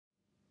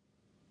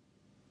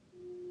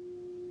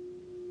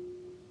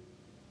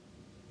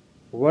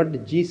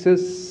what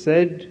Jesus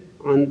said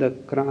on the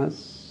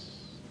cross,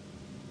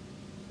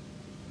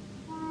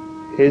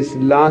 his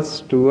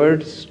last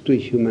words to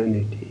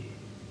humanity,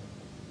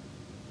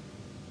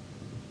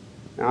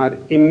 are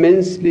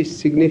immensely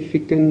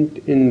significant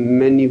in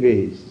many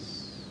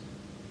ways.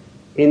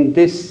 In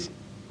this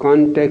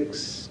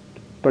context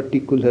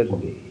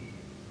particularly,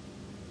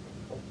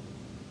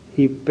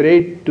 he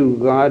prayed to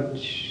God,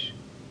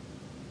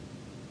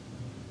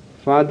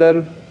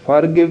 Father,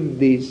 forgive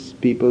these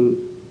people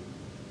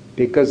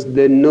because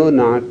they know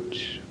not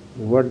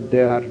what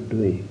they are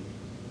doing.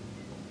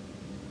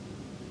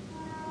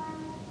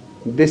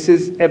 This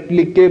is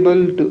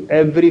applicable to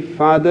every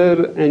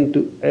father and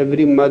to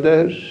every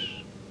mother,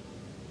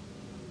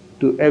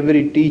 to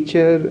every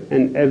teacher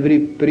and every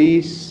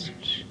priest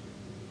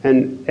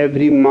and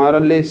every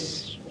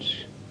moralist.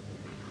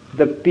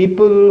 The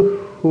people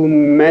who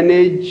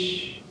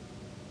manage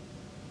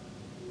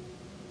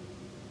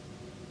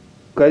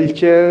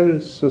culture,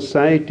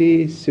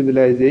 society,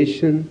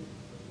 civilization,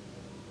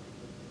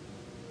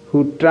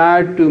 who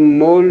try to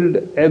mold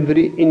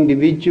every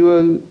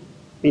individual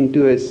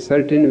into a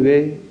certain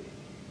way,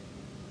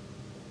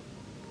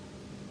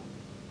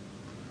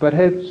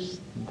 perhaps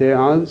they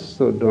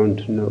also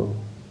don't know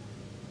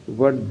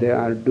what they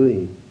are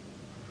doing.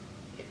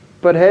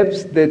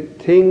 Perhaps they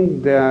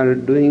think they are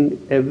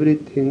doing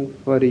everything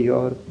for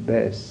your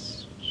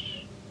best.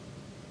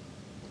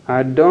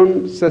 I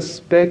don't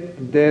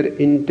suspect their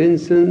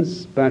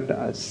intentions, but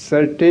I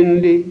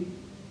certainly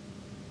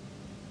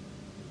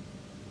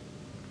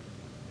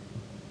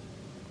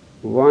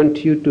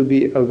want you to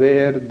be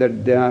aware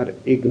that they are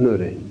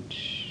ignorant.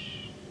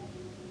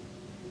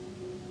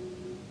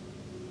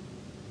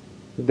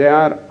 They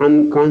are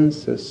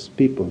unconscious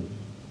people.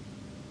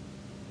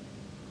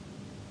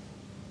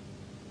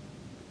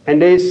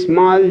 And a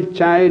small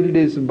child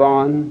is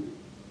born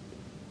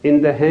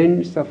in the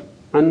hands of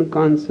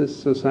unconscious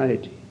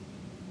society.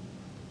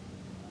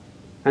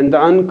 And the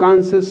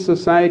unconscious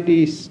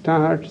society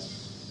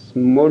starts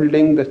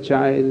molding the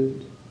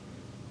child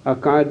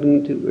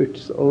according to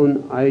its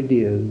own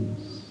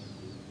ideals,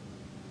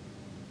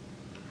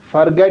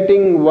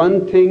 forgetting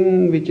one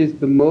thing which is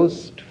the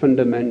most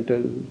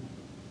fundamental,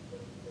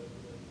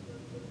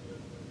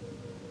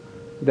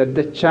 that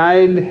the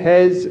child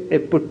has a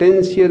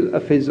potential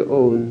of his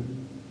own,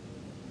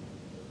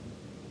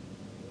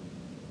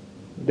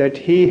 that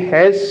he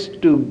has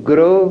to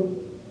grow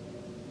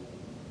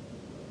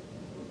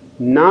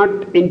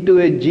not into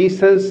a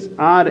Jesus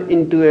or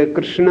into a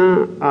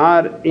Krishna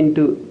or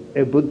into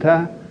a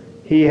Buddha.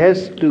 He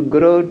has to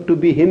grow to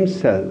be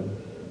himself.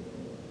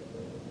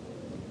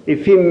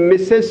 If he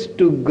misses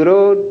to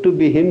grow to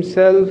be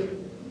himself,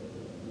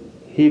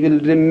 he will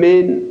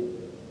remain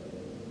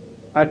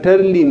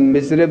utterly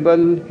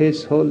miserable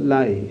his whole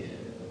life.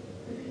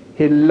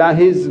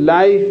 His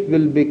life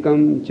will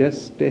become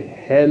just a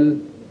hell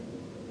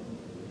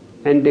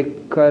and a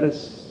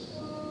curse.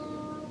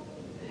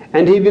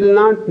 And he will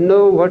not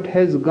know what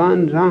has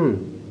gone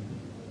wrong.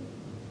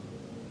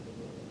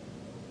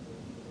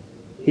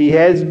 He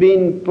has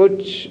been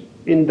put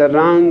in the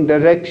wrong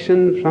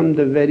direction from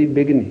the very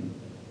beginning.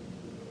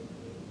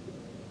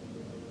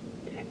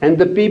 And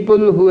the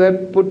people who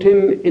have put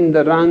him in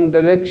the wrong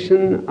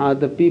direction are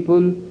the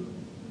people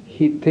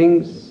he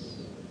thinks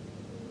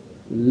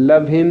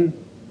love him,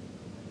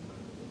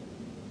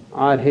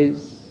 are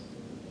his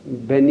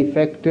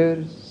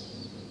benefactors.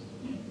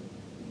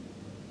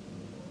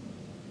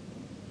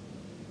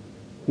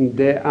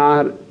 They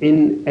are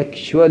in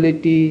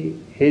actuality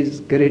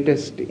his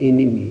greatest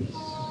enemies.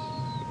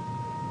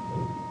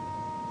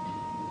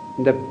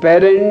 The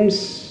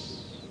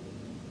parents,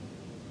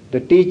 the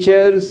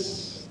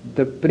teachers,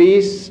 the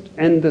priests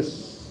and the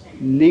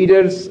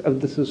leaders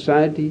of the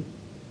society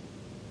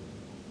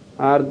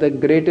are the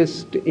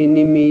greatest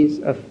enemies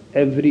of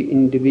every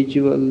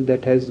individual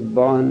that has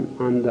born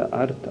on the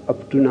earth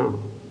up to now.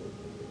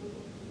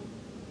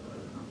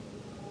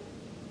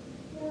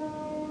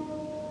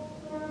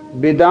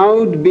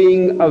 Without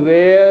being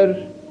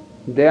aware,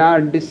 they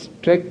are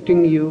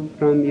distracting you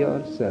from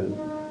yourself.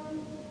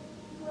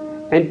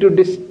 And to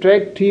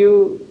distract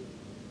you,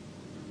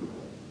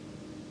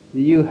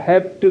 you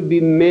have to be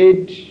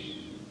made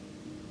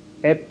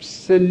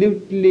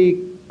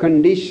absolutely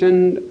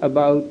conditioned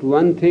about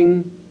one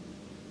thing,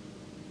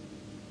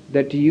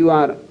 that you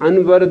are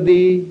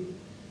unworthy,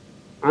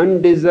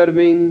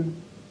 undeserving,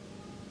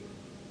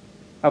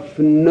 of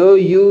no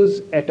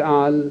use at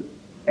all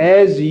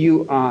as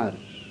you are.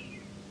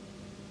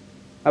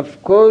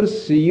 Of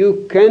course,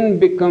 you can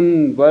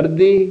become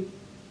worthy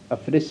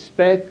of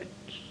respect,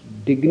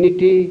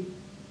 dignity,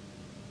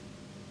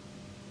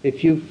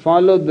 if you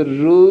follow the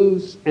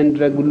rules and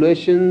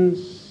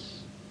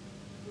regulations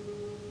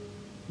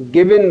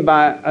given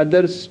by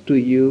others to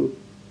you.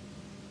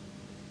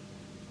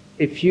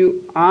 If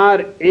you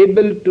are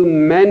able to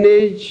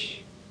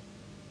manage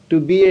to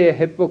be a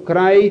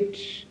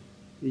hypocrite,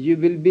 you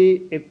will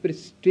be a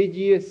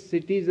prestigious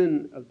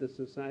citizen of the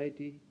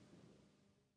society.